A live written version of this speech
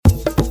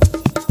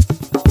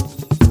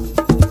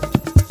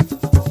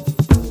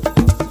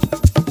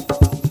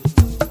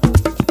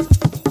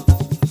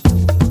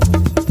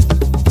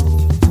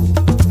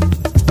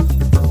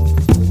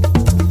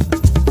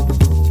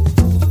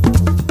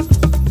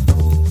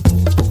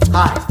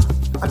Hi,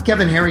 I'm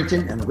Kevin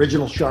Harrington, an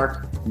original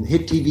shark from the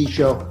hit TV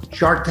show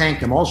Shark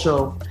Tank. I'm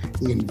also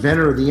the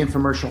inventor of the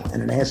infomercial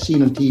and an As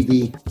Seen on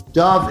TV.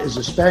 Dov is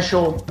a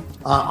special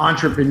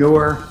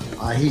entrepreneur.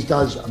 He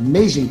does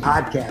amazing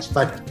podcasts,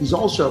 but he's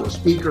also a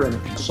speaker and a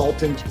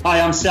consultant. Hi,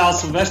 I'm Sal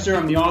Sylvester.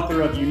 I'm the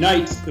author of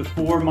Unite, the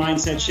 4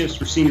 Mindset Shifts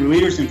for Senior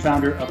Leaders, and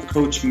founder of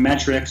Coach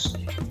Metrics.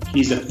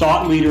 He's a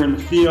thought leader in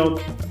the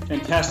field,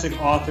 fantastic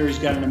author. He's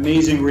got an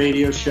amazing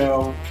radio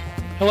show.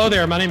 Hello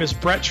there, my name is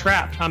Brett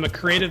Trapp. I'm a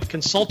creative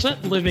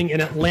consultant living in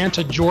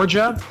Atlanta,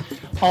 Georgia.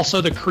 Also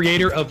the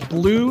creator of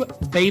Blue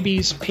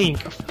Babies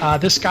Pink.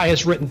 This guy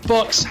has written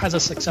books, has a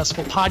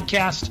successful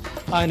podcast,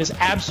 and is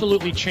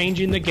absolutely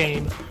changing the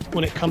game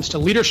when it comes to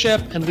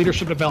leadership and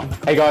leadership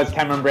development. Hey guys,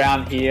 Cameron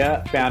Brown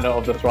here, founder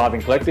of The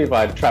Thriving Collective.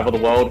 I travel the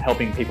world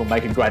helping people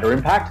make a greater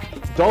impact.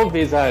 Dov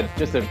is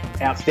just an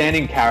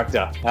outstanding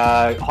character,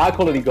 high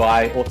quality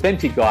guy,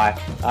 authentic guy,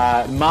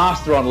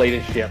 master on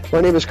leadership. My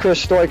name is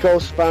Chris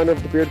Stoikos, founder of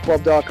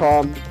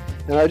thebeardclub.com.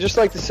 And I'd just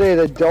like to say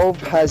that Dov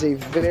has a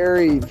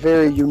very,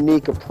 very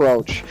unique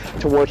approach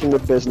to working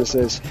with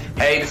businesses.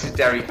 Hey, this is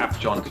Derek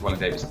Applejohn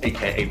Llewellyn-Davis,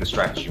 aka The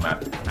Strategy Man.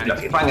 And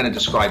look, if I'm going to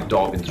describe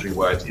Dov in 3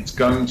 words, it's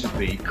going to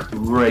be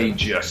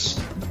courageous,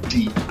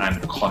 deep,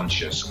 and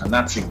conscious. And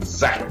that's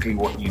exactly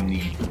what you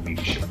need for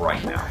leadership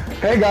right now.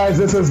 Hey guys,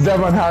 this is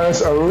Devon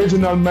Harris,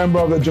 original member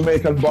of the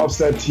Jamaican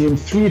bobsled team,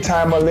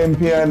 3-time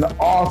Olympian,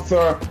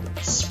 author,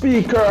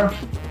 speaker,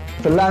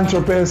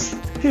 philanthropist.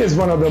 He is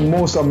one of the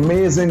most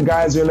amazing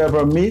guys you'll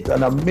ever meet,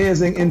 an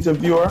amazing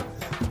interviewer,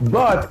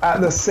 but at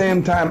the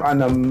same time,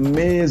 an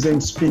amazing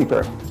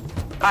speaker.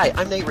 Hi,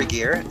 I'm Nate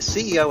Regier,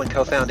 CEO and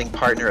co-founding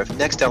partner of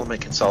Next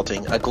Element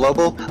Consulting, a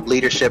global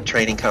leadership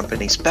training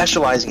company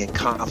specializing in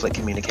conflict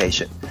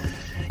communication.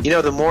 You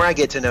know, the more I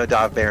get to know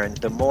Dov Baron,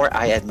 the more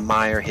I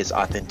admire his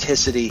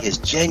authenticity, his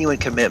genuine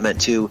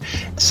commitment to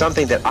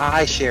something that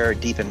I share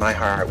deep in my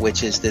heart,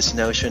 which is this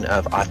notion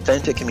of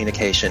authentic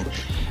communication.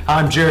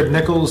 I'm Jared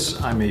Nichols.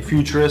 I'm a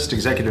futurist,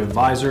 executive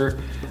advisor,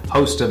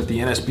 host of the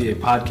NSBA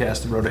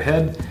podcast, The Road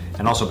Ahead,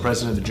 and also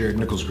president of the Jared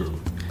Nichols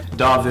Group.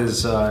 Dov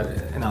is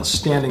an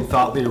outstanding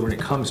thought leader when it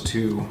comes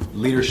to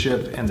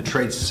leadership and the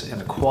traits and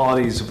the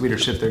qualities of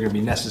leadership that are going to be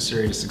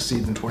necessary to succeed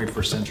in the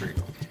 21st century.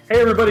 Hey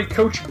everybody,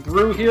 Coach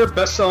Brew here,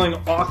 best-selling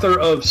author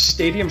of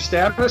Stadium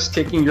Status,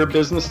 taking your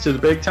business to the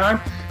big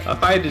time.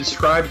 If I had to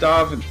describe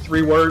Dov in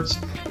 3 words,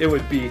 it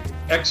would be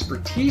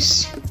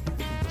expertise,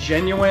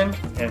 genuine,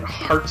 and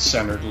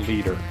heart-centered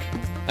leader.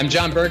 I'm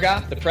John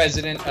Bergoff, the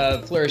president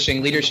of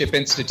Flourishing Leadership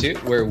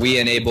Institute, where we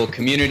enable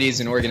communities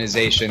and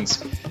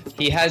organizations.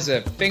 He has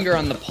a finger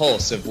on the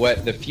pulse of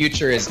what the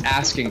future is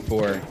asking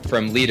for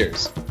from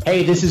leaders.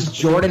 Hey, this is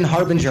Jordan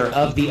Harbinger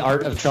of the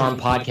Art of Charm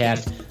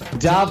podcast.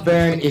 Dov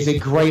Baron is a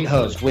great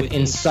host with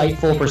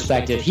insightful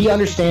perspective. He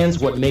understands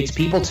what makes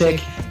people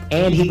tick,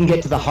 and he can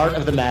get to the heart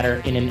of the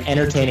matter in an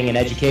entertaining and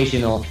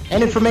educational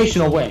and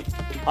informational way.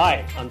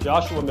 Hi, I'm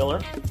Joshua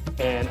Miller,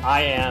 and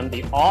I am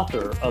the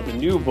author of the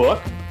new book,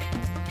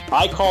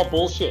 I Call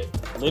Bullshit.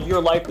 Live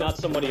your life, not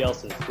somebody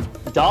else's.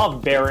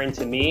 Dov Baron,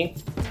 to me,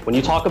 when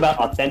you talk about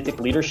authentic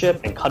leadership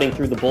and cutting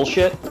through the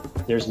bullshit,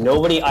 there's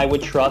nobody I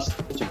would trust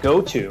to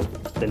go to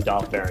than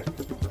Dov Baron.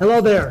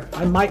 Hello there,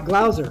 I'm Mike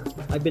Glauser.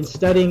 I've been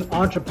studying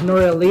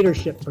entrepreneurial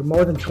leadership for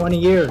more than 20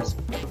 years.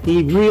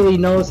 He really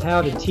knows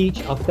how to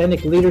teach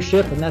authentic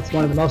leadership, and that's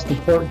one of the most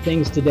important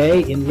things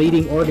today in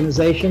leading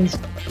organizations.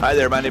 Hi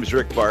there, my name is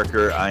Rick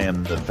Barker. I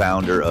am the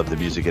founder of the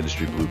Music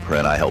Industry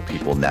Blueprint. I help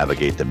people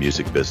navigate the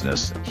music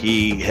business.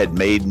 He had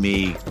made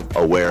me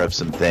aware of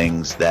some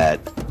things that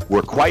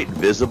were quite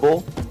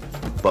visible,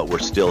 but were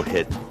still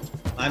hidden.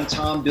 I'm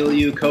Tom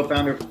Bilyeu,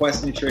 co-founder of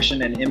Quest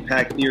Nutrition and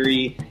Impact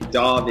Theory.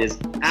 Dov is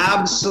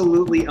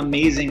absolutely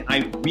amazing.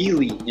 I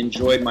really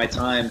enjoyed my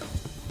time.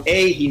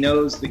 A, he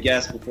knows the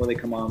guests before they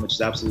come on, which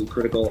is absolutely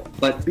critical.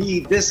 But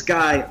B, this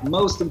guy,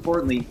 most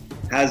importantly,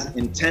 has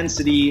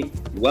intensity,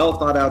 well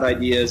thought out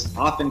ideas,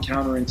 often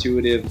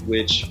counterintuitive,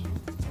 which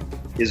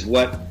is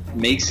what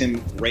makes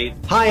him great.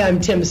 Hi,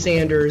 I'm Tim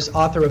Sanders,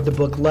 author of the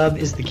book Love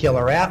is the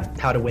Killer App,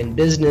 How to Win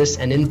Business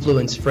and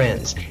Influence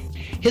Friends.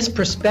 His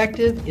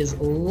perspective is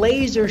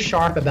laser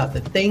sharp about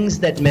the things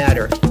that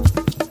matter.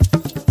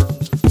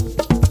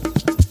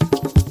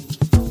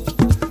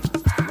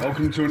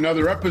 Welcome to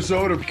another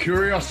episode of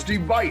Curiosity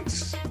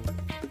Bites.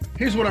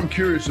 Here's what I'm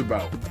curious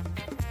about.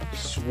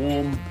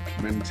 Swarm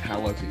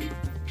mentality.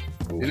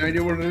 Any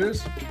idea what it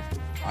is?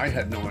 I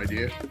had no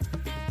idea.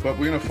 But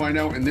we're going to find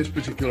out in this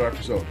particular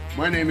episode.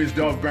 My name is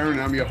Dov Baron.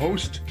 I'm your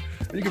host.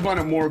 And you can find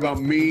out more about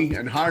me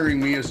and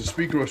hiring me as a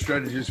speaker or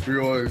strategist for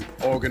your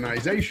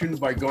organization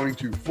by going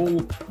to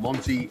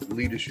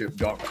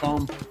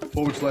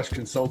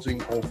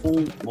fullmontyleadership.com/consulting or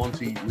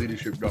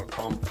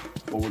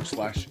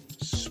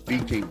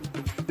fullmontyleadership.com/speaking.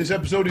 This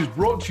episode is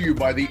brought to you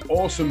by the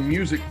Awesome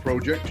Music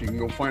Project. You can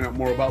go find out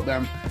more about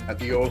them at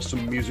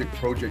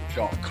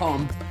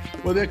theawesomemusicproject.com,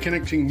 where they're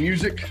connecting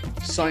music,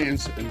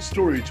 science, and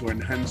story to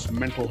enhance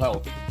mental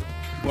health. To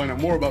find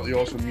out more about the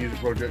Awesome Music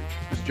Project,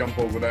 just jump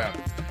over there.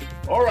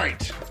 All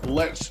right,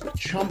 let's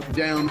chomp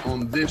down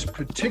on this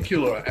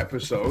particular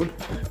episode.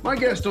 My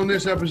guest on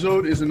this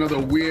episode is another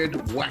weird,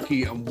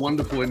 wacky, and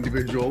wonderful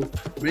individual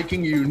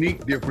making a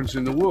unique difference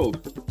in the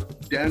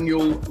world,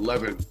 Daniel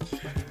Levin.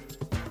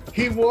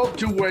 He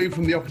walked away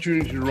from the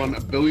opportunity to run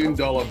 $1 billion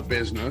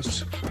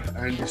business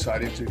and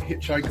decided to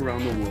hitchhike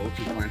around the world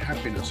to find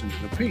happiness and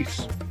inner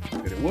peace.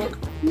 Did it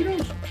work? Who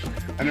knows?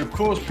 And of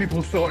course,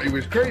 people thought he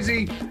was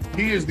crazy.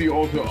 He is the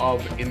author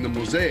of In the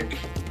Mosaic.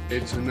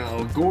 It's an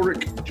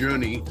allegoric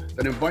journey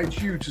that invites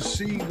you to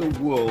see the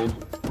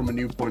world from a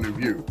new point of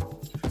view,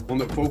 one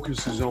that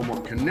focuses on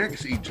what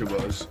connects each of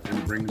us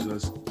and brings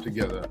us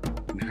together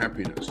in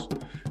happiness.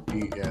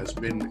 He has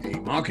been a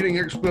marketing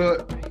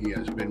expert. He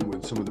has been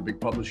with some of the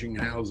big publishing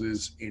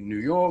houses in New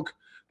York.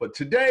 But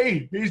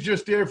today, he's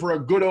just here for a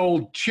good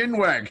old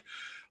chinwag.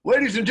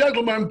 Ladies and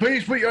gentlemen,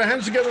 please put your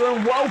hands together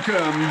and welcome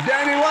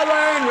Danny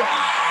Levin.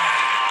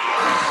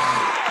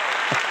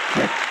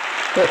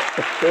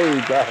 There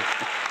you go.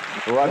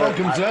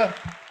 Welcome, sir.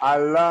 I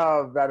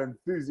love that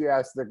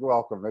enthusiastic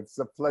welcome. It's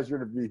a pleasure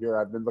to be here.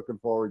 I've been looking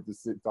forward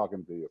to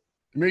talking to you.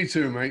 Me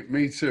too, mate.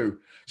 Me too.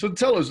 So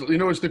tell us,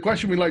 it's the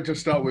question we like to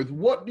start with.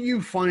 What do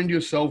you find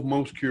yourself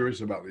most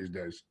curious about these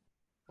days?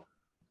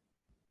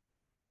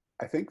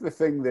 I think the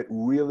thing that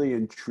really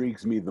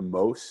intrigues me the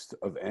most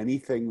of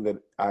anything that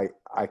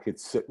I could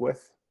sit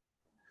with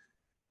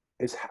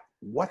is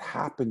what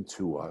happened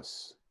to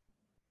us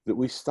that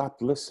we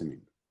stopped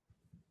listening.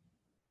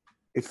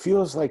 It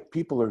feels like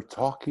people are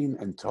talking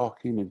and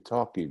talking and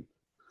talking,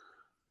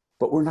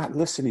 but we're not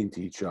listening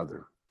to each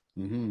other.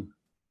 Mm-hmm.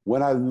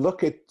 When I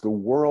look at the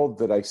world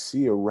that I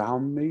see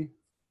around me,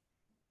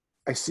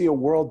 I see a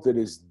world that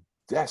is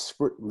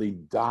desperately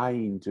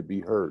dying to be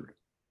heard.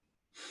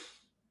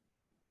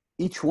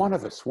 Each one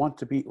of us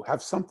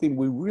have something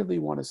we really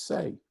want to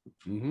say.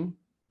 Mm-hmm.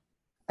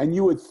 And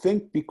you would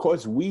think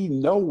because we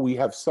know we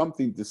have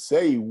something to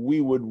say,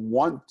 we would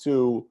want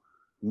to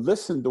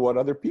listen to what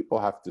other people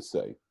have to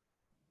say.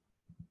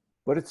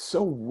 But it's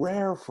so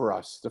rare for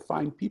us to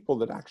find people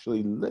that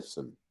actually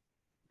listen.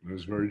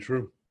 That's very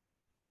true.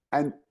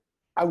 And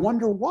I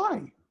wonder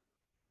why.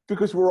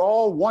 Because we're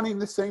all wanting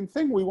the same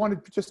thing. We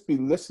want to just be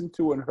listened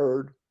to and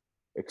heard,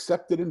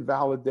 accepted and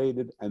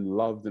validated, and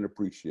loved and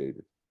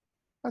appreciated.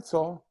 That's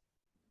all.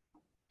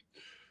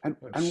 And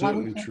why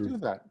would we do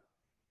that?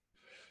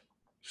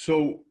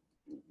 So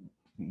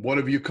what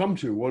have you come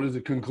to? What is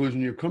the conclusion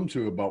you've come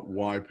to about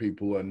why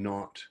people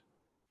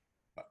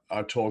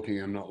are talking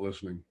and not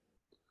listening?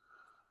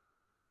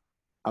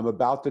 I'm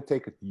about to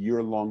take a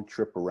year-long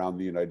trip around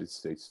the United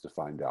States to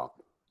find out.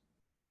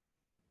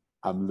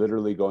 I'm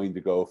literally going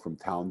to go from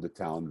town to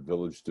town,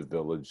 village to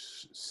village,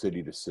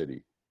 city to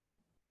city,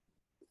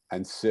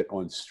 and sit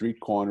on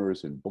street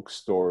corners and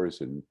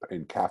bookstores and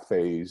in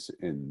cafes,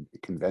 in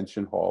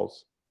convention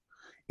halls.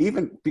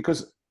 Even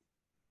because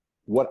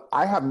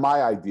I have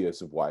my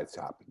ideas of why it's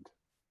happened.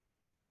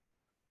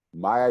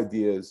 My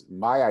idea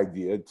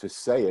to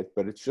say it,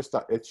 but it's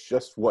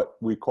just what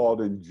we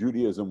called in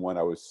Judaism when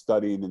I was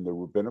studying in the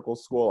rabbinical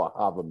school, a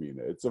havamina.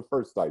 It's a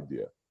first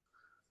idea.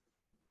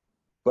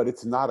 But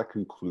it's not a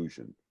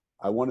conclusion.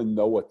 I want to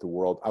know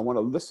I want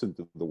to listen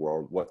to the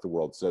world, what the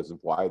world says of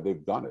why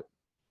they've done it.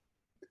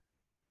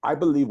 I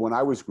believe when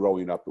I was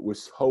growing up,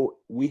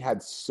 we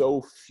had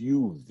so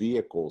few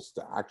vehicles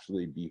to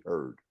actually be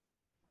heard.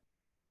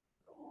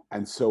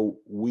 And so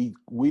we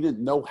didn't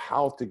know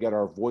how to get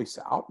our voice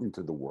out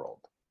into the world.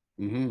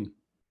 Mm-hmm.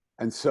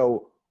 And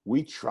so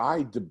we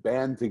tried to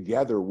band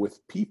together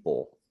with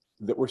people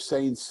that were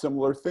saying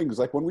similar things.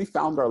 Like when we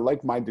found our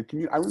like-minded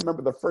community, I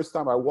remember the first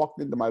time I walked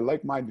into my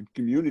like-minded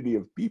community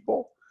of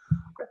people,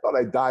 I thought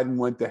I died and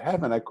went to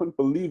heaven. I couldn't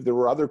believe there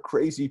were other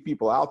crazy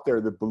people out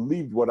there that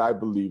believed what I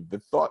believed,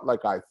 that thought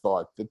like I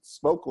thought, that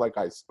spoke like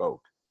I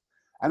spoke.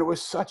 And it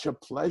was such a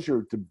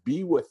pleasure to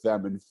be with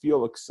them and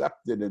feel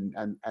accepted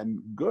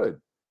and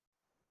good.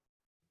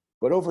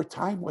 But over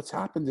time, what's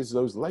happened is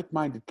those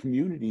like-minded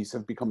communities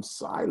have become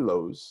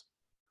silos.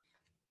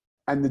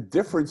 And the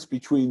difference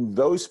between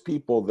those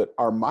people that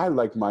are my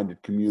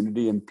like-minded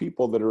community and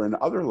people that are in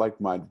other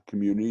like-minded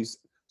communities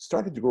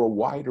started to grow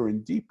wider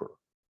and deeper.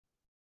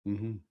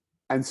 Mm-hmm.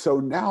 And so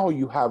now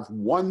you have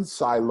one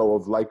silo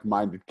of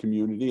like-minded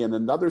community and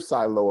another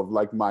silo of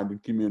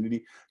like-minded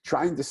community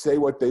trying to say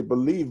what they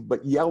believe,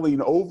 but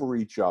yelling over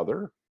each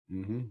other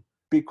mm-hmm.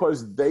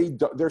 because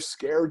they're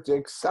scared to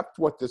accept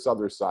what this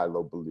other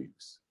silo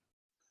believes.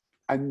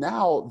 And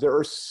now there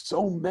are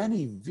so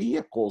many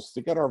vehicles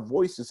to get our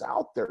voices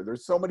out there.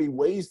 There's so many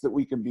ways that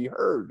we can be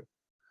heard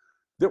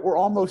that we're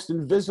almost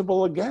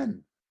invisible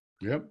again.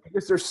 Yep.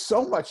 Because there's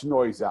so much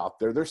noise out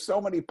there. There's so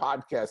many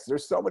podcasts.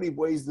 There's so many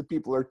ways that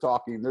people are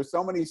talking. There's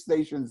so many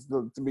stations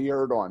to be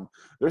heard on.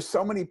 There's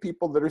so many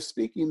people that are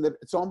speaking that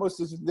it's almost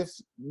as if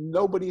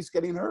nobody's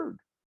getting heard.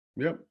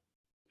 Yep.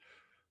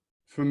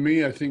 For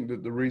me, I think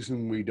that the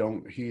reason we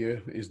don't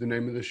hear is the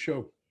name of the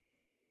show.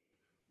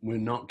 we're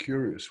not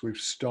curious. We've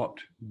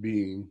stopped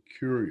being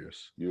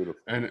curious. Beautiful.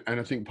 And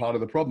I think part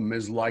of the problem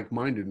is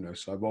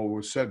like-mindedness. I've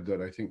always said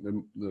that I think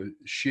the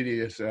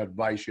shittiest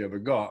advice you ever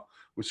got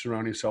was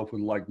surround yourself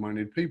with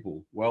like-minded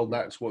people. Well,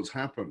 that's what's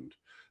happened.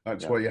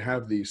 That's why you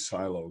have these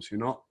silos. You're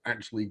not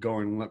actually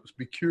going, let's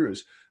be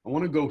curious. I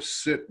want to go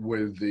sit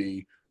with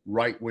the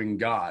right-wing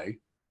guy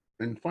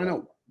and find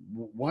out,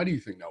 why do you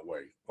think that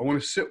way? I want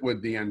to sit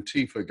with the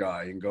Antifa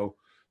guy and go,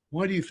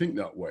 why do you think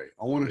that way?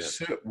 I want to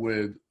sit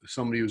with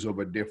somebody who's of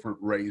a different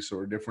race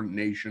or a different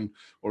nation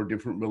or a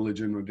different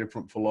religion or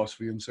different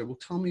philosophy and say, well,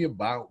 tell me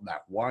about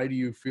that. Why do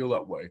you feel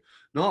that way?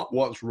 Not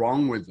what's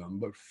wrong with them,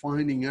 but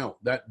finding out.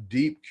 That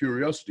deep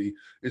curiosity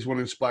is what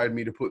inspired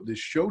me to put this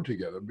show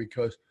together,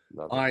 because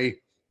I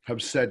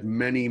have said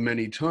many,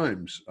 many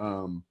times,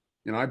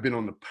 I've been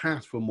on the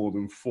path for more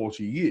than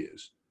 40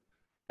 years.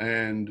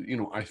 And,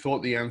 I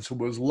thought the answer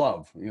was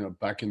love.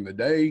 Back in the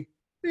day,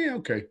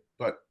 okay.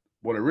 But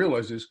what I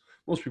realized is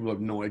most people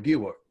have no idea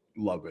what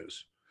love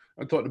is.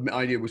 I thought the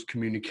idea was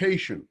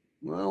communication.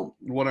 Well,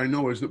 what I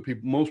know is that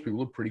most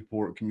people are pretty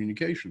poor at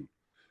communication.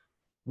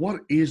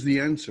 What is the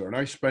answer? And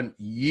I spent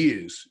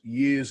years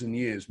and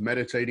years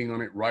meditating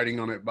on it, writing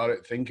on it, about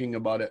it, thinking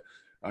about it.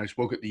 I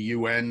spoke at the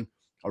UN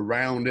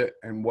around it.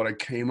 And what I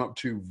came up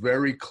to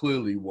very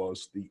clearly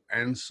was the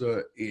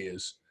answer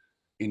is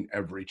in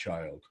every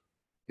child.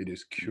 It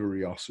is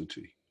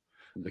curiosity.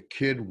 The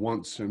kid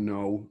wants to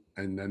know,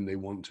 and then they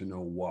want to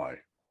know why.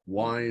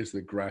 Why is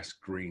the grass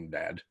green,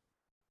 Dad,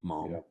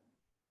 Mom?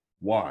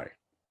 Why?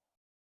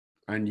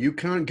 And you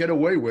can't get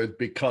away with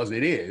because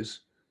it is.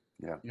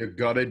 You've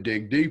got to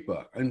dig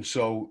deeper. And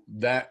so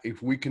that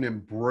if we can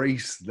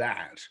embrace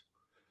that,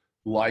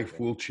 life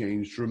will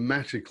change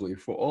dramatically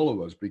for all of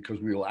us, because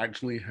we'll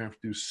actually have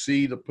to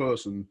see the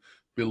person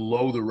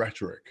below the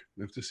rhetoric.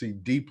 We have to see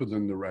deeper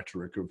than the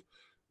rhetoric of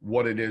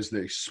what it is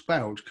they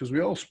spout, because we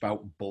all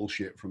spout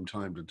bullshit from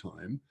time to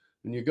time.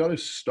 And you got to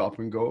stop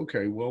and go,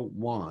 okay, well,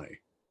 why?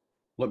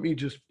 Let me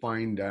just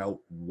find out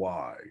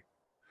why.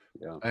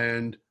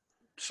 And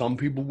some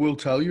people will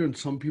tell you and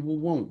some people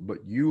won't,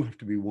 but you have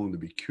to be willing to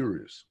be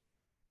curious.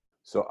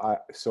 So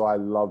I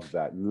love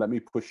that. And let me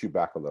push you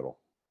back a little.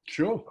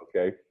 Sure.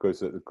 Okay.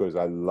 Because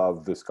I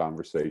love this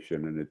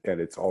conversation,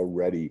 and it's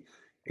already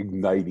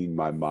igniting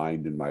my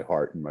mind and my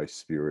heart and my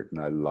spirit,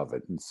 and I love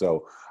it. And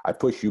so I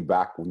push you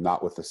back,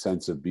 not with a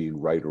sense of being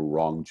right or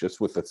wrong, just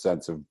with a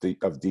sense of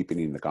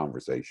deepening the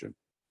conversation.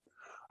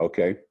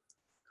 Okay?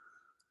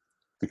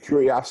 The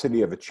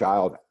curiosity of a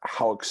child,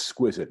 how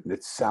exquisite, and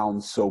it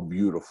sounds so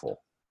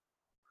beautiful.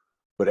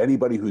 But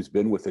anybody who's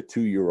been with a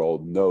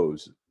 2-year-old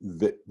knows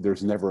that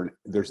there's never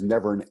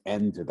an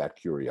end to that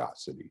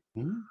curiosity.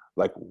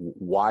 Like,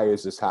 why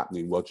is this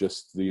happening? Well,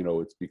 just,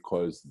 it's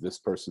because this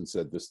person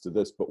said this to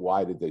this, but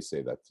why did they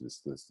say that to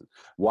this?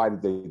 Why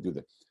did they do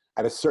that?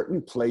 At a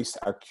certain place,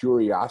 our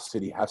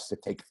curiosity has to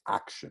take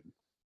action.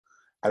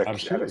 At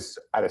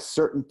a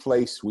certain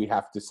place, we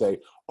have to say,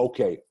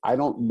 okay, I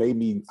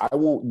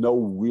won't know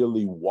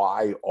really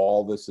why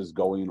all this is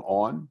going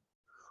on.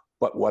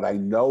 But what I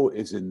know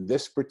is in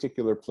this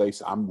particular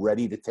place, I'm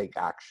ready to take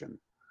action.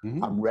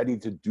 I'm ready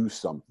to do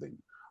something.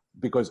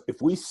 Because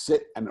if we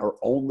sit and are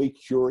only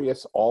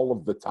curious all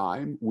of the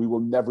time, we will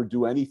never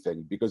do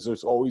anything, because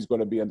there's always going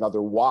to be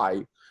another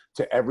why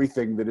to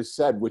everything that is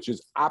said, which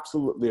is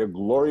absolutely a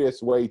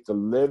glorious way to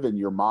live in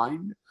your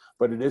mind,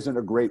 but it isn't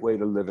a great way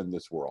to live in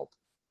this world.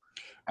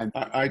 And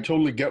I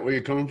totally get where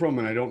you're coming from,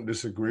 and I don't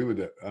disagree with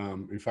it.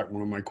 In fact,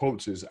 one of my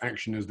quotes is,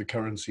 action is the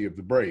currency of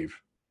the brave.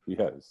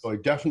 Yes. So I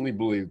definitely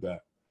believe that.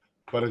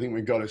 But I think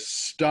we've got to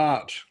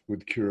start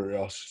with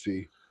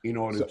curiosity in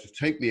order to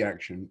take the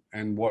action.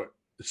 And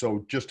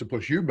so just to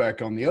push you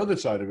back on the other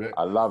side of it,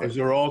 I love it.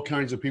 There are all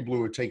kinds of people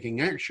who are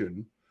taking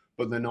action,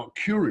 but they're not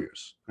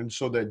curious. And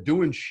so they're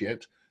doing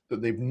shit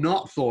that they've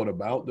not thought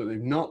about, that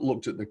they've not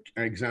looked at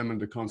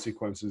examined the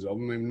consequences of,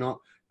 and they've not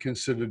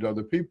considered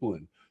other people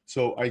in.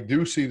 So I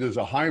do see there's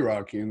a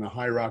hierarchy, and the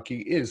hierarchy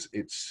is,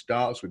 it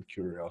starts with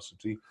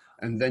curiosity,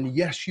 and then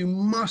yes, you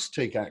must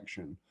take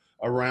action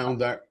around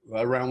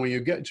where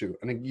you get to.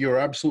 And you're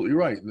absolutely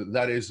right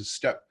that is a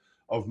step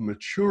of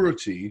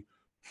maturity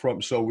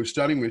so we're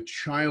starting with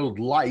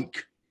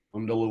childlike,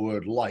 under the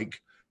word like,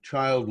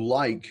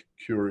 childlike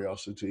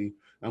curiosity,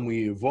 and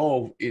we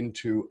evolve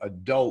into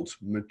adult,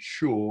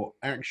 mature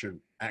action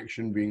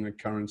being the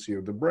currency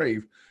of the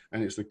brave.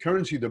 And it's the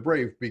currency of the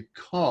brave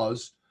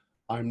because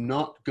I'm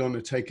not going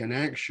to take an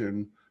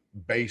action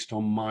based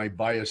on my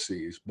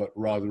biases, but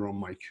rather on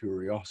my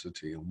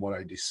curiosity and what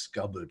I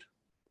discovered.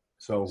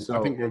 So I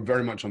think we're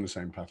very much on the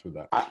same path with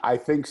that. I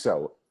think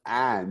so.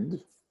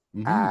 And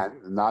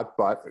not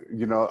but,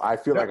 I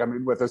feel like I'm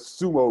in with a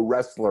sumo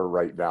wrestler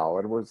right now,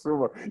 and we're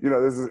sumo,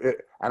 this is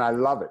it, and I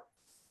love it.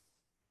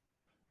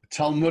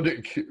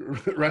 Talmudic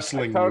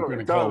wrestling.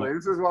 Totally.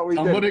 This is what we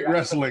Talmudic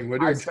wrestling. We're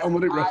doing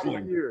Talmudic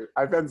wrestling.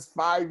 I spent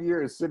 5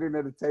 years sitting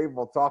at a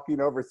table talking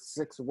over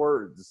 6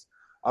 words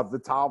of the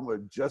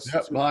Talmud. Just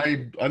yep,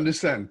 I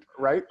understand.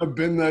 Right? I've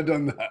been there,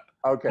 done that.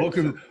 Okay.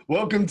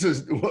 Welcome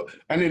to,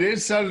 and it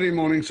is Saturday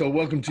morning, so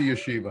welcome to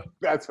Yeshiva.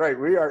 That's right.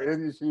 We are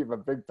in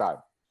Yeshiva big time.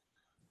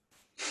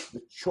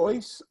 The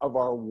choice of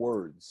our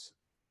words.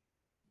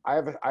 I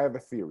have a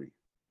theory.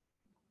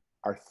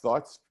 Our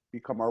thoughts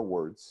become our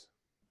words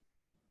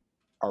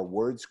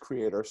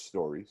create our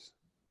stories,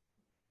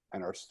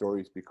 and our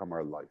stories become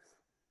our life.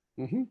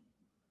 Mm-hmm.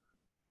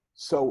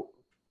 So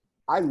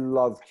I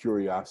love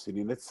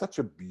curiosity, and it's such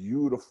a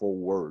beautiful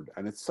word,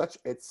 and it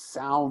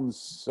sounds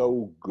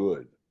so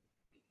good.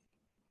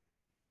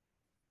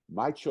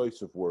 My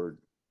choice of word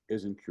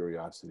isn't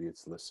curiosity,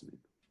 it's listening.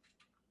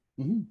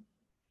 Mm-hmm.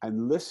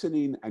 And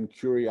listening and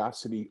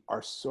curiosity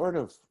are sort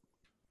of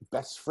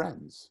best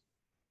friends,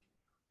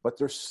 but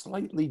they're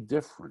slightly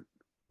different.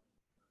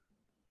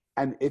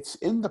 And it's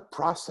in the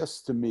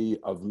process to me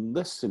of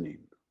listening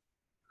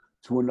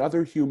to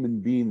another human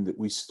being that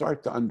we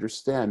start to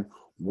understand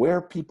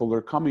where people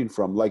are coming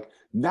from. Like,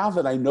 now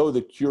that I know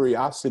that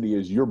curiosity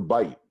is your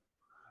bite,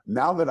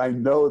 now that I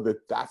know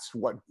that that's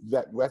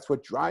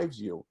what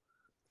drives you,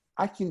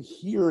 I can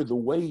hear the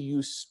way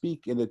you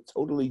speak in a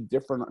totally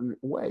different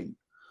way.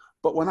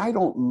 But when I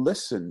don't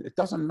listen, it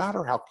doesn't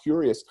matter how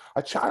curious.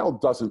 A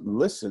child doesn't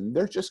listen.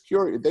 They're just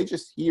curious. They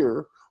just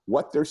hear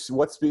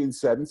what's being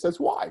said and says,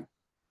 why?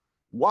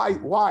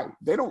 Why?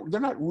 They're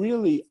not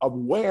really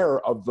aware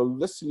of the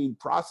listening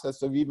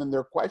process of even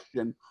their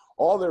question.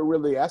 All they're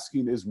really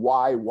asking is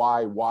why? And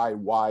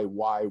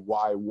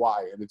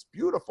it's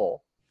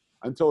beautiful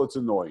until it's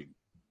annoying,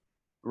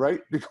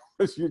 right?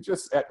 Because you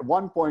just, at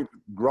one point,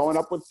 growing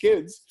up with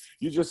kids,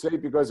 you just say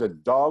because a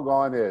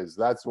doggone is,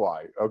 that's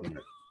why. Okay.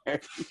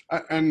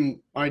 And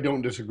I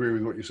don't disagree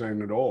with what you're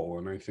saying at all.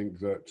 And I think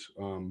that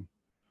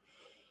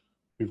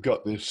we've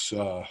got this,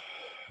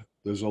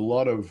 there's a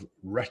lot of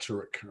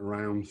rhetoric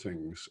around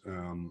things.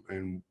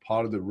 And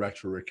part of the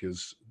rhetoric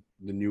is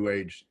the new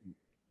age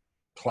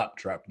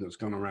claptrap that's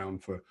gone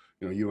around for,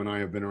 you and I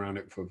have been around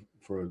it for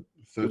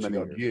 30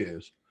 odd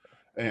years.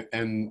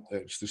 And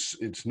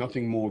it's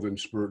nothing more than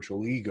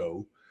spiritual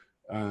ego.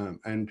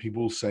 And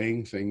people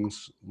saying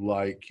things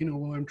like,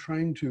 well, I'm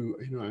trying to,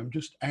 I'm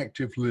just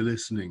actively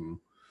listening.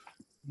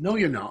 No,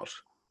 you're not.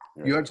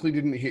 Right. You actually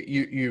didn't hear,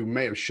 you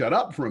may have shut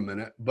up for a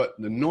minute, but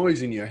the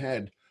noise in your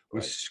head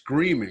was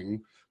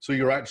screaming. So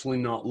you're actually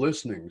not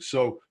listening.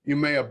 So you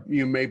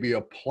may be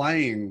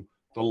applying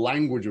the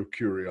language of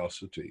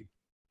curiosity.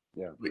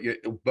 Yeah.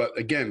 But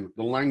again,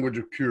 the language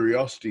of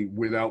curiosity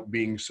without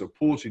being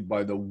supported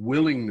by the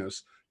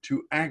willingness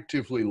to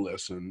actively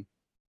listen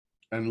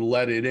and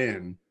let it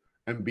in.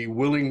 And be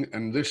willing,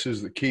 and this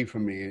is the key for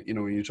me,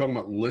 when you're talking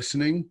about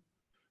listening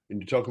and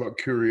you talk about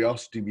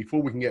curiosity,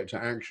 before we can get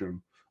to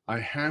action, I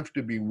have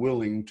to be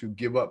willing to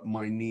give up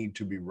my need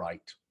to be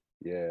right.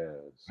 Yes.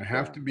 I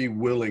have to be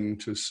willing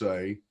to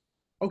say,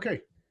 okay,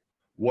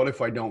 what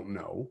if I don't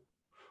know?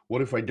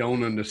 What if I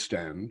don't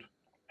understand?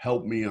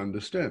 Help me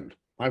understand.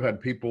 I've had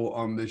people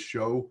on this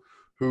show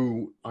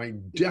who I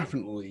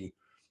definitely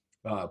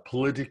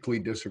politically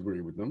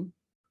disagree with them.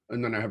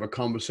 And then I have a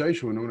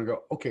conversation with them and I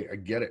go, okay, I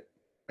get it.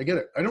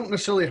 I don't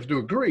necessarily have to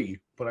agree,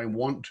 but I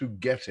want to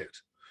get it.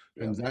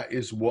 Yeah. And that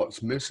is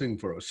what's missing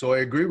for us. So I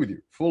agree with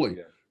you fully.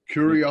 Yeah.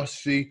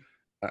 Curiosity,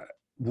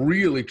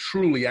 really,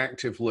 truly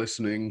active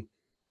listening,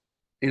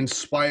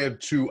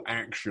 inspired to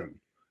action.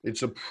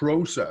 It's a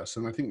process.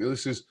 And I think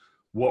this is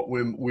what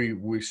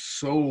we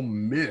so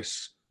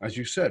miss. As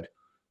you said,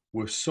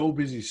 we're so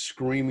busy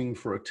screaming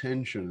for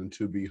attention and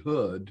to be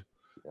heard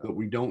that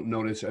we don't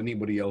notice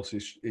anybody else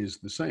is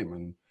the same.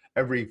 And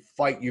every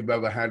fight you've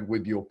ever had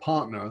with your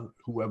partner,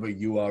 whoever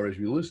you are as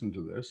you listen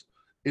to this,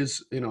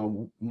 is,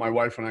 my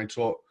wife and I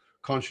taught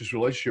conscious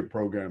relationship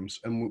programs.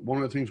 And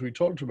one of the things we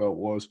talked about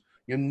was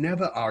you're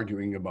never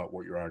arguing about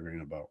what you're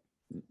arguing about.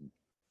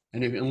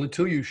 And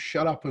until you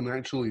shut up and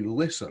actually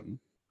listen,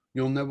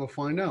 you'll never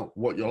find out.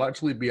 What you'll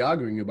actually be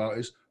arguing about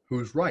is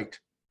who's right.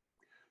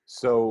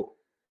 So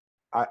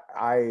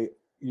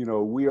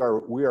we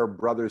are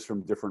brothers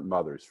from different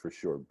mothers for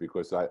sure,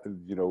 because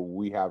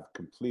we have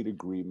complete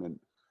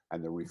agreement.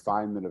 And the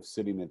refinement of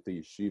sitting at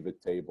the yeshiva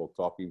table,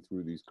 talking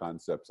through these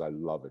concepts, I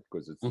love it,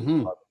 because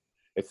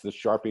it's the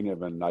sharpening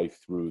of a knife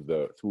through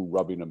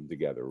rubbing them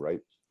together,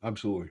 right?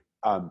 Absolutely.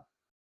 I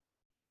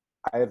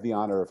have the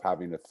honor of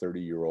having a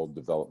 30-year-old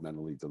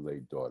developmentally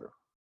delayed daughter.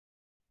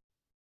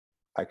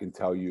 I can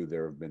tell you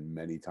there have been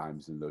many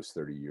times in those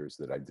 30 years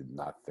that I did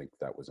not think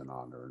that was an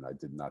honor, and I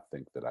did not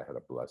think that I had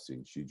a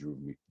blessing. She drove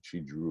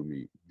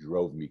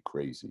me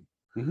crazy.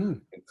 Mm-hmm.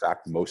 In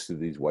fact, most of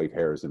these white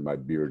hairs in my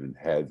beard and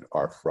head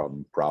are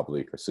from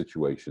probably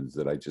situations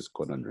that I just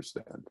couldn't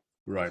understand.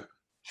 Right.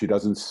 She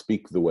doesn't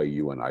speak the way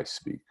you and I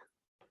speak.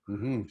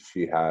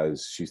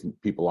 Mm-hmm.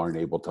 People aren't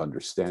able to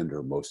understand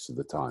her most of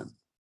the time.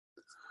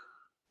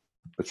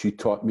 But she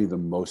taught me the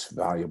most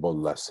valuable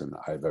lesson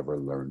I've ever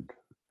learned.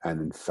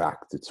 And in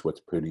fact, it's what's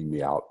putting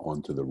me out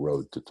onto the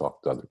road to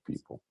talk to other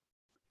people.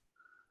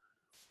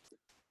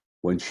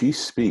 When she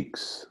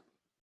speaks,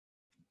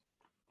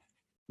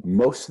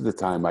 Most of the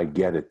time I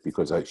get it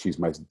because she's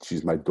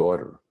my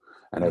daughter,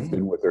 and I've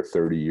been with her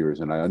 30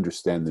 years, and I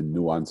understand the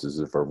nuances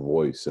of her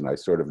voice, and I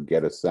sort of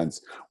get a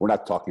sense. We're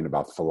not talking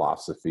about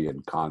philosophy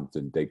and Kant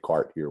and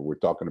Descartes here. We're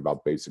talking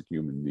about basic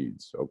human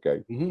needs,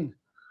 okay?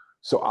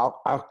 So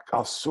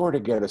I'll sort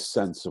of get a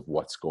sense of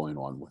what's going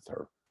on with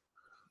her,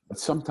 but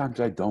sometimes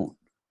I don't.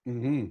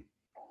 And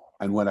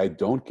when I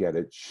don't get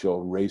it,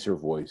 she'll raise her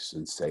voice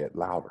and say it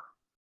louder,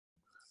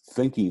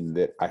 thinking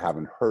that I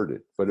haven't heard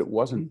it, but it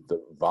wasn't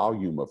the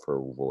volume of her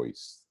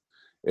voice.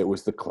 It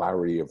was the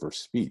clarity of her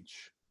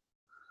speech.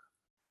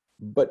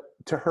 But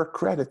to her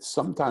credit,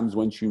 sometimes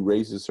when she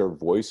raises her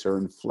voice, her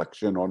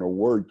inflection on a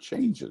word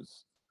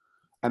changes.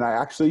 And I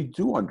actually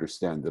do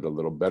understand it a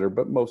little better,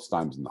 but most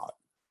times not.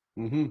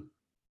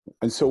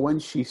 And so when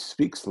she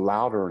speaks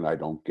louder and I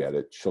don't get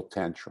it, she'll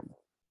tantrum.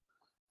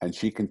 And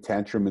she can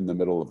tantrum in the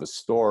middle of a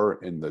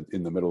store, in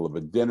the middle of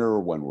a dinner,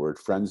 when we're at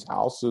friends'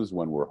 houses,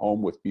 when we're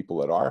home with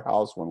people at our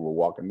house, when we're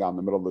walking down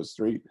the middle of the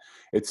street.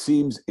 It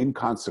seems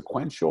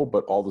inconsequential,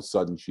 but all of a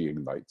sudden she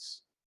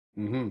ignites.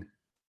 And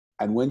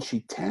when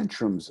she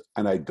tantrums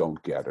and I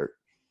don't get her,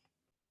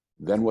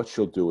 then what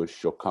she'll do is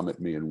she'll come at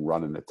me and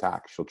run an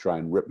attack. She'll try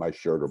and rip my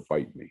shirt or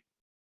bite me.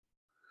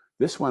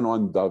 This went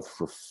on, Dove,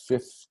 for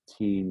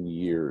 15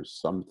 years,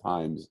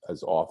 sometimes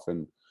as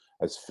often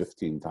as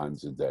 15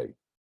 times a day.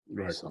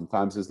 Right.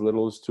 Sometimes as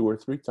little as 2 or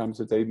 3 times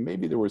a day.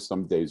 Maybe there were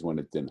some days when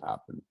it didn't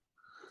happen.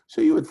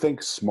 So you would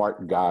think,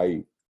 smart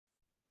guy,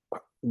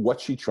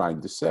 what's she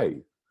trying to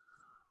say?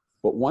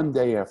 But one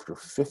day after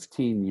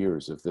 15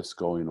 years of this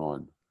going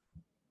on,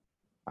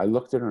 I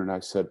looked at her and I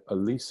said,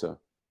 Elisa,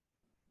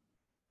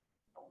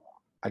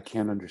 I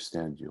can't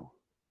understand you.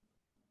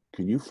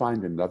 Can you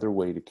find another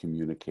way to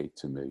communicate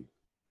to me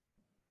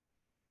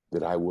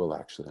that I will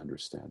actually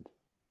understand?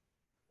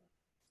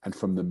 And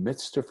from the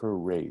midst of her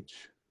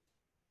rage,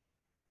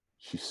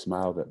 she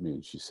smiled at me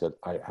and she said,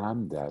 I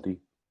am, Daddy.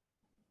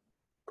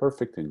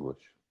 Perfect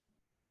English.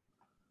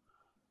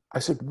 I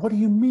said, what do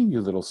you mean,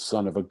 you little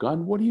son of a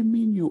gun? What do you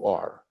mean you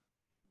are?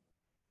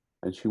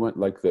 And she went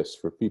like this.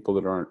 For people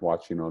that aren't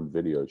watching on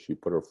video, she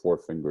put her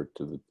forefinger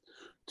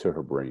to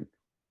her brain.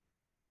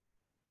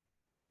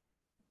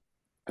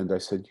 And I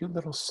said, you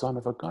little son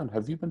of a gun,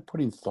 have you been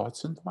putting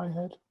thoughts into my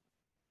head?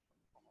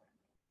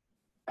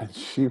 And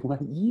she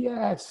went,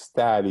 yes,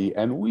 Daddy.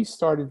 And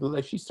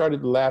she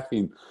started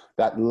laughing,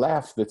 that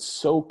laugh that's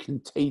so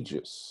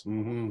contagious,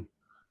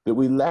 that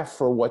we laughed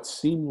for what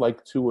seemed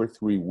like 2 or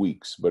 3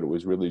 weeks, but it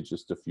was really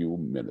just a few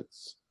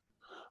minutes.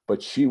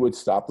 But she would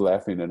stop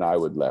laughing and I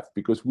would laugh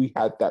because we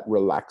had that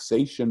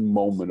relaxation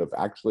moment of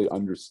actually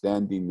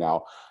understanding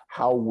now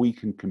how we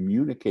can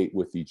communicate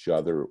with each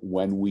other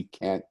when we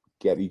can't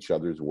get each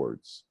other's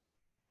words.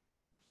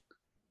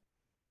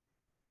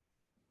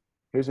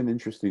 Here's an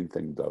interesting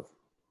thing, Dove.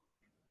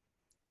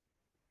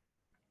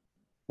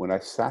 When I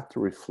sat to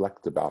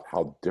reflect about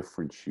how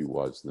different she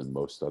was than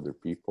most other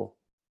people,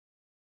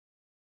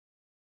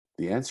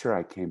 the answer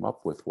I came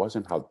up with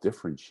wasn't how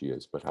different she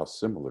is, but how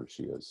similar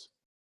she is.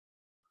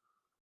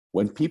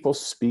 When people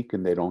speak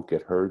and they don't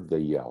get heard, they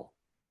yell.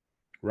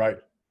 Right.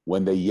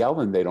 When they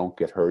yell and they don't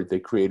get heard, they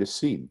create a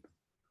scene.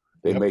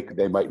 They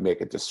might make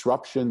a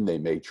disruption. They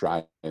may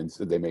try and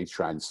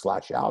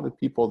slash out at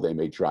people. They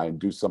may try and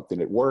do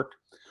something at work.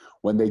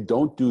 When they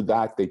don't do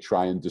that, they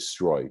try and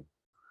destroy.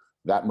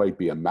 That might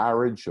be a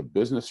marriage, a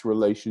business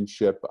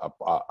relationship,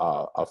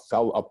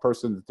 a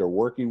person that they're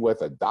working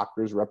with, a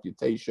doctor's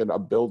reputation, a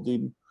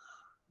building.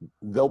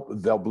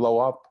 They'll blow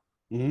up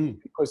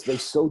because they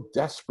so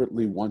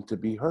desperately want to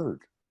be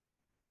heard.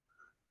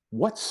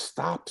 What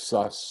stops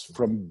us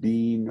from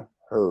being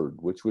heard,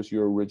 which was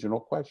your original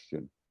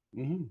question,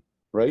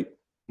 right?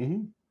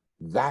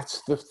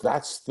 That's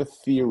the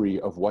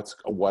theory of what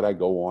I'm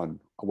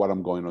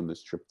going on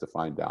this trip to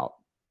find out.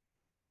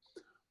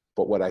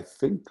 But what I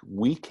think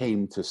we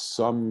came to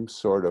some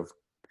sort of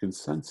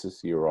consensus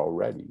here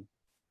already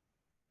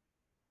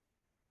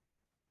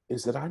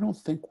is that I don't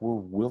think we're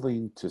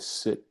willing to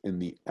sit in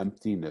the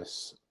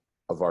emptiness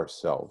of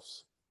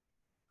ourselves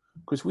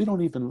because we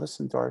don't even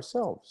listen to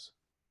ourselves.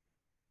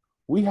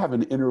 We have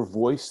an inner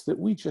voice that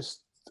we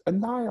just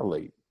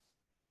annihilate.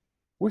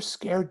 We're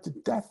scared to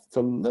death to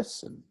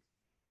listen.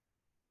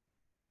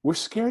 We're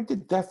scared to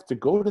death to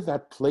go to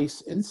that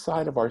place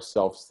inside of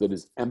ourselves that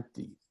is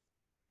empty.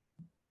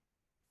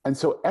 And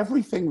so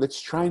everything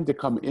that's trying to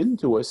come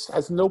into us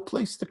has no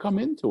place to come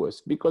into us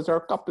because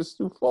our cup is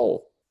too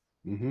full.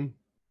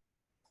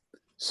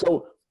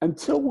 So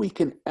until we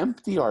can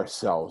empty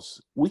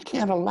ourselves, we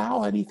can't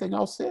allow anything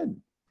else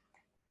in.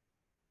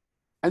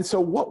 And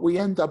so what we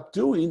end up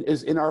doing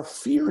is, in our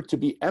fear to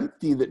be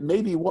empty, that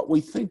maybe what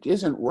we think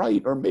isn't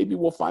right, or maybe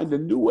we'll find a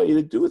new way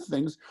to do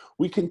things,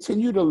 we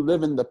continue to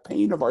live in the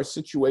pain of our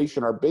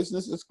situation. Our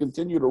businesses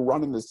continue to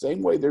run in the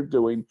same way they're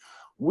doing.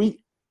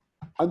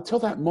 Until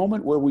that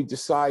moment where we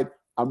decide,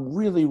 I'm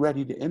really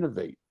ready to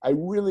innovate. I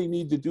really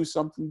need to do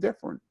something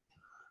different.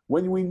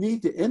 When we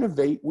need to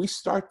innovate, we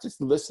start to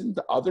listen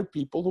to other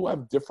people who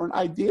have different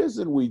ideas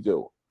than we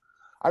do.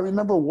 I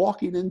remember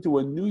walking into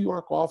a New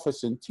York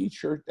office in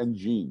t-shirt and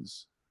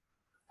jeans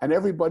And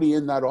everybody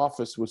in that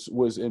office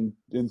was in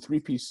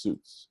three-piece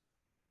suits.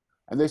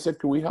 And they said,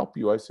 can we help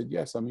you? I said,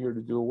 yes, I'm here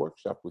to do a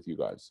workshop with you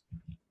guys.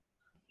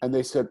 And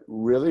they said,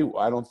 really?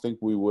 I don't think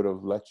we would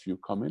have let you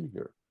come in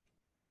here.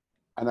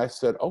 And I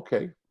said,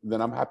 okay,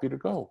 then I'm happy to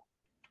go.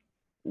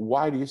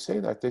 Why do you say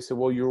that? They said,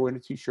 well, you're in a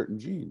t-shirt and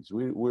jeans.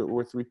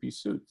 We're three-piece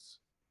suits.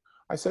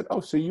 I said, oh,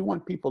 so you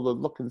want people to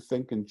look and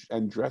think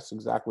and dress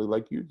exactly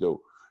like you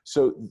do.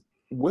 So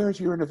where's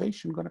your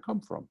innovation going to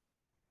come from?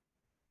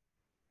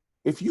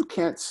 If you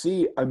can't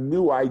see a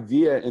new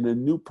idea in a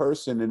new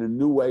person and a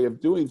new way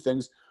of doing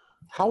things,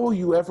 how will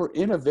you ever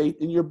innovate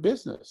in your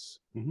business?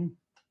 Mm-hmm.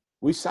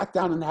 We sat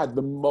down and had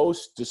the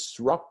most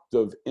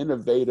disruptive,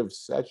 innovative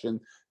session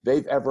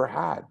they've ever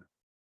had.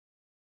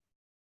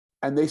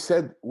 And they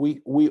said,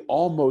 we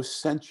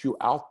almost sent you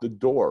out the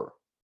door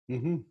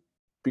mm-hmm.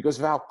 because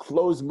of how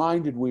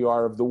closed-minded we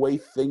are of the way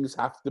things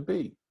have to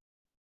be.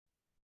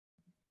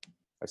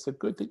 I said,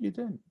 good that you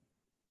did.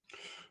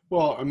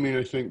 Well, I mean,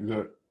 I think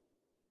that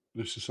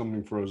this is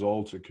something for us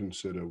all to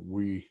consider.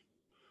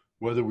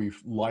 Whether we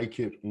like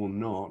it or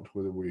not,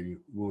 whether we're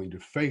willing to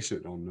face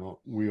it or not,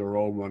 we are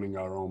all running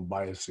our own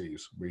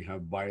biases. We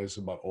have bias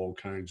about all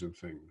kinds of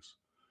things.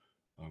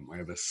 I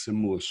have a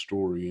similar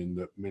story in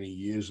that many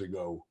years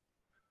ago,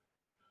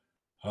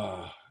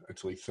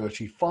 actually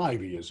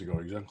 35 years ago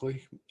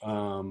exactly,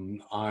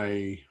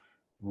 I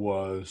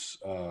was,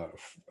 a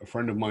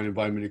friend of mine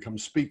invited me to come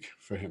speak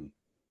for him,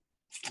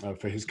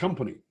 for his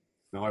company.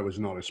 Now, I was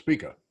not a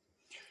speaker.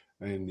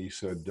 And he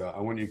said,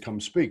 I want you to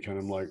come speak. And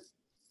I'm like,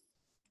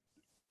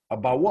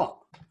 about what?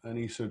 And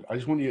he said, I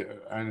just want you,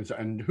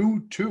 and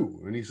who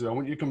to? And he said, I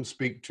want you to come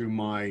speak to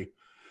my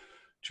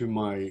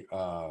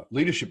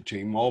leadership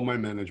team, all my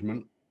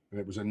management.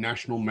 It was a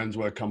national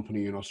menswear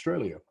company in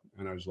Australia.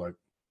 And I was like,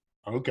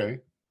 okay,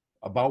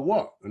 about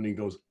what? And he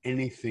goes,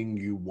 anything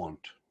you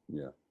want.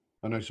 Yeah.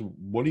 And I said,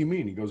 what do you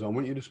mean? He goes, I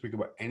want you to speak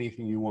about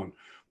anything you want.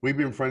 We've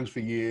been friends for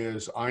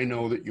years. I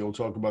know that you'll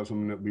talk about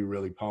something that'll be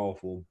really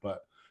powerful,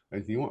 but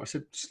anything you want. I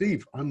said,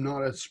 Steve, I'm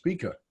not a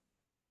speaker.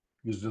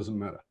 He goes, it doesn't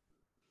matter.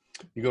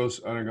 He goes,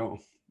 and I go,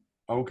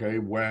 okay,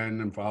 when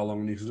and for how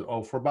long? And he says,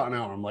 oh, for about an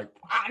hour. I'm like,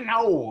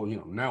 no,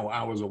 now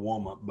hours of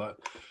warm up, but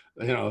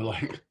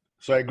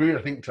so I agreed,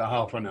 I think, to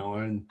half an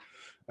hour.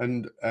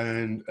 And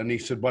he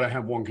said, but I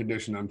have one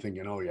condition. I'm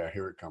thinking, oh yeah,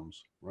 here it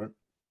comes, right?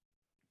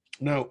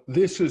 Now,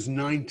 this is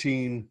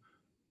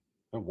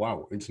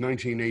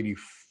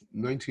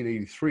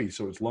 1983,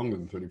 so it's longer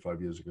than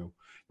 35 years ago.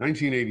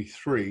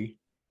 1983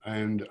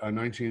 and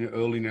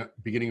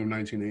beginning of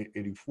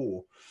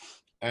 1984.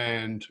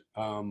 And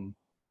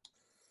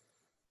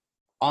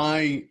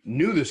I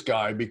knew this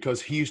guy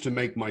because he used to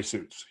make my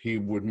suits. He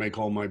would make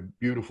all my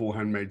beautiful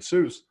handmade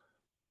suits,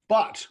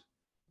 but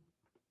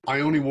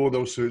I only wore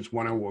those suits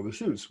when I wore the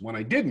suits. When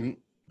I didn't,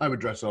 I would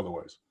dress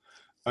otherwise.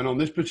 And on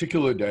this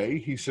particular day,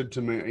 he said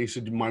to me,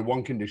 my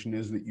one condition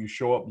is that you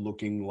show up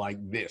looking like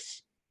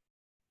this.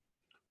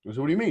 I said,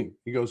 what do you mean?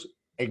 He goes,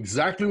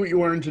 exactly what you're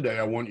wearing today,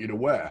 I want you to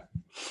wear.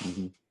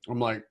 Mm-hmm. I'm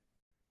like,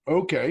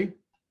 okay,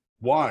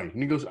 why?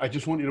 And he goes, I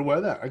just want you to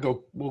wear that. I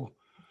go, well,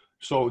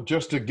 so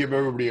just to give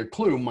everybody a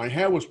clue, my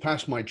hair was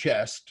past my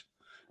chest,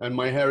 and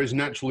my hair is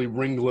naturally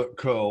ringlet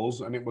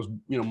curls, and it was,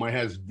 my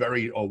hair was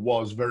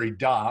very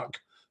dark.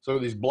 So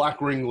these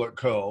black ringlet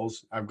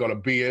curls, I've got a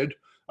beard,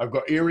 I've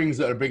got earrings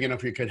that are big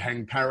enough you could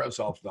hang parrots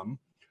off them.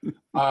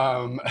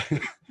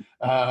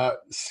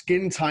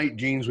 Skin tight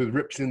jeans with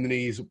rips in the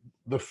knees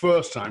the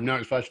first time. Now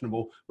it's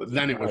fashionable, but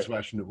then it was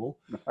fashionable.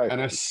 Right.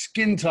 And a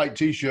skin tight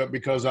t-shirt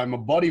because I'm a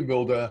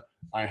bodybuilder.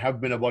 I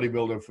have been a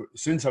bodybuilder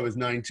since I was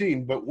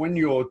 19. But when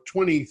you're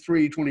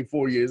 23,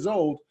 24 years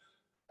old,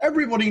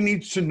 everybody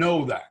needs to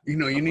know that. You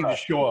need to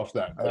show off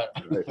that.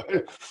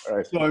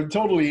 Right. So I'm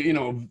totally,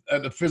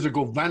 at the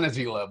physical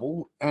vanity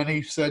level. And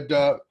he said,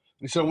 I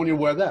want you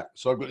to wear that.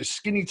 So I've got this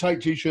skinny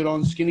tight t-shirt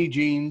on, skinny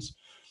jeans.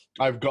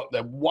 I've got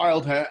the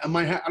wild hair and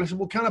my hair. And I said,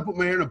 well, can I put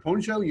my hair in a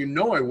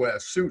ponytail? I wear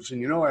suits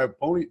and I have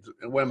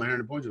wear my hair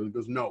in a ponytail. He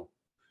goes, no.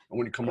 I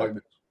want you to come like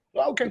this.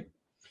 Okay.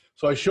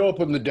 So I show up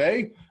on the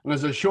day. And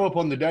as I show up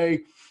on the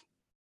day,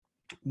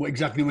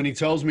 exactly when he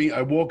tells me,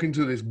 I walk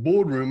into this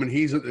boardroom and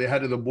he's at the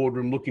head of the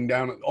boardroom looking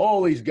down at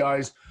all these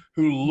guys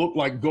who look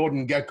like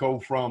Gordon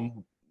Gekko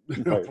from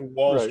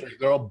Wall Street.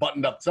 They're all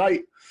buttoned up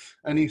tight.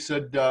 And he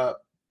said,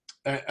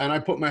 and I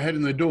put my head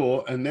in the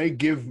door and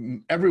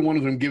every one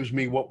of them gives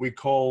me what we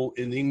call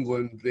in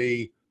England,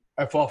 the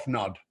F off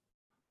nod,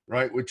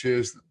 right? Which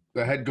is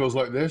the head goes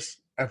like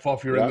this, F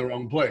off, you're in the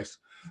wrong place.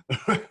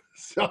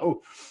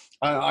 So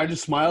I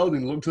just smiled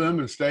and looked at them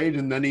and stayed.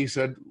 And then he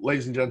said,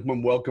 ladies and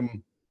gentlemen,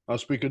 welcome our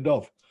speaker,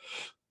 Dov.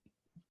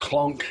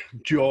 Clonk,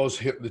 jaws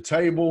hit the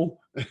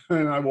table,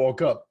 and I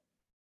walk up.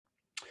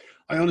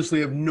 I honestly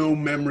have no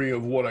memory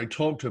of what I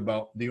talked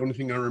about. The only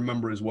thing I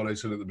remember is what I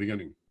said at the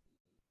beginning.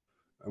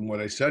 And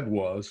what I said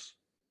was,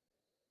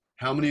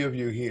 how many of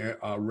you here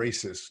are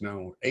racist?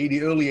 Now,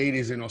 early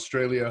 80s in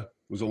Australia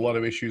was a lot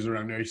of issues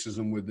around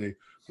racism with the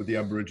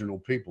Aboriginal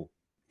people.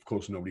 Of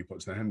course, nobody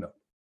puts their hand up.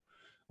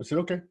 I said,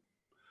 okay.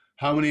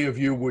 How many of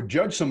you would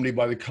judge somebody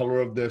by the color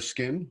of their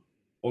skin?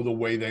 or the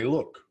way they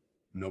look.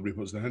 Nobody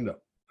puts their hand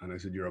up. And I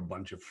said, you're a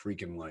bunch of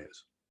freaking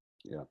liars.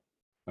 Yeah.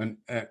 And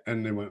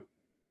they went,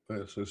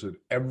 so I said,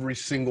 every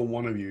single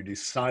one of you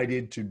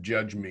decided to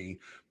judge me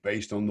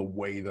based on the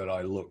way that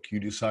I look. You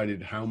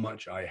decided how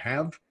much I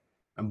have.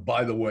 And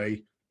by the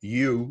way,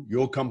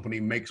 your company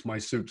makes my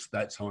suits.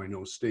 That's how I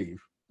know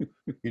Steve.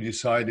 You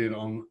decided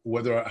on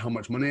how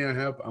much money I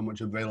have, how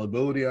much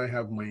availability I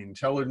have, my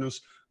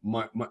intelligence.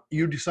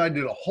 You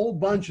decided a whole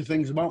bunch of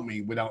things about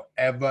me without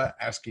ever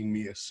asking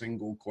me a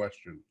single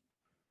question.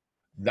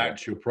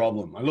 That's your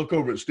problem. I look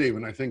over at Steve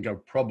and I think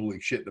I've probably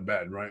shit the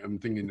bed, right? I'm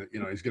thinking that,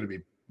 he's going to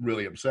be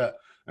really upset.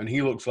 And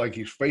he looks like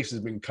his face has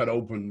been cut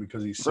open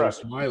because he's so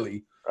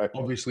smiley. Right.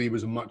 Obviously, he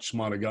was a much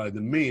smarter guy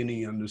than me, and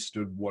he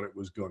understood what it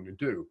was going to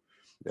do.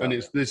 Yeah. And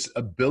it's this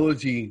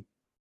ability,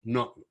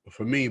 not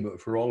for me, but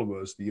for all of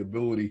us, the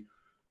ability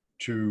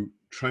to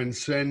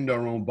transcend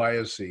our own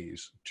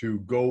biases, to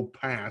go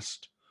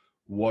past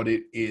what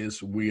it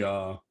is we've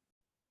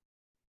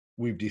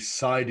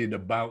decided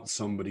about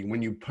somebody.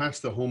 When you pass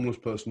the homeless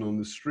person on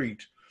the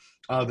street,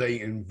 are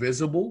they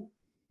invisible?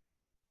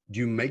 Do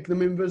you make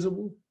them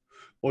invisible?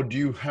 Or do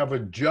you have a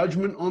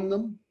judgment on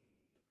them?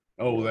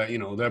 Oh,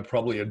 they're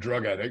probably a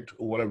drug addict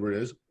or whatever it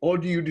is. Or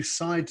do you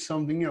decide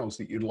something else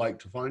that you'd like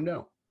to find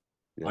out?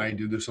 Yeah. I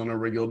do this on a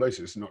regular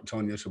basis, not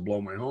telling you to blow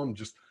my horn,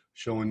 just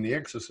showing the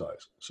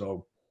exercise.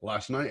 So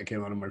last night I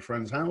came out of my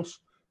friend's house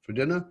for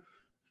dinner,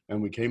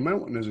 and we came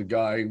out, and there's a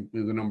guy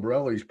with an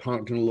umbrella. He's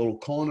parked in a little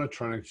corner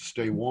trying to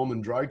stay warm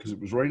and dry because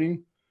it was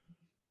raining.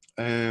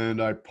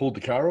 And I pulled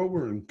the car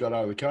over and got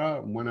out of the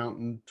car and went out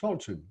and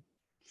talked to him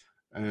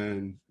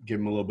and gave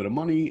him a little bit of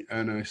money.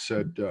 And I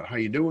said, how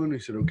you doing? He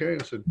said, okay.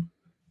 I said,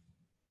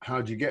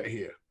 how'd you get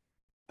here?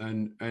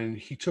 And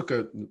he took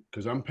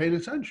because I'm paying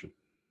attention.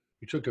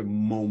 He took a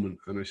moment,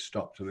 and I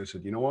stopped and I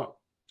said, you know what?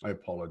 I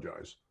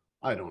apologize.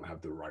 I don't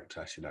have the right to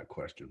ask you that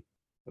question.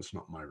 That's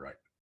not my right.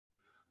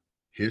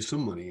 Here's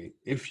some money.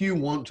 If you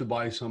want to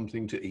buy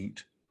something to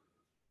eat,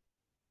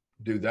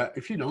 do that.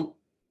 If you don't,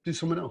 do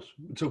someone else.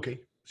 It's okay.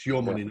 It's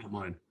your money, not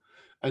mine.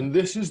 And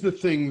this is the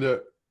thing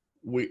that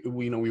we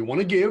want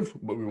to give,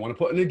 but we want to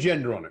put an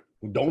agenda on it.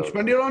 Don't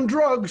spend it on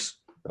drugs.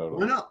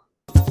 Why not?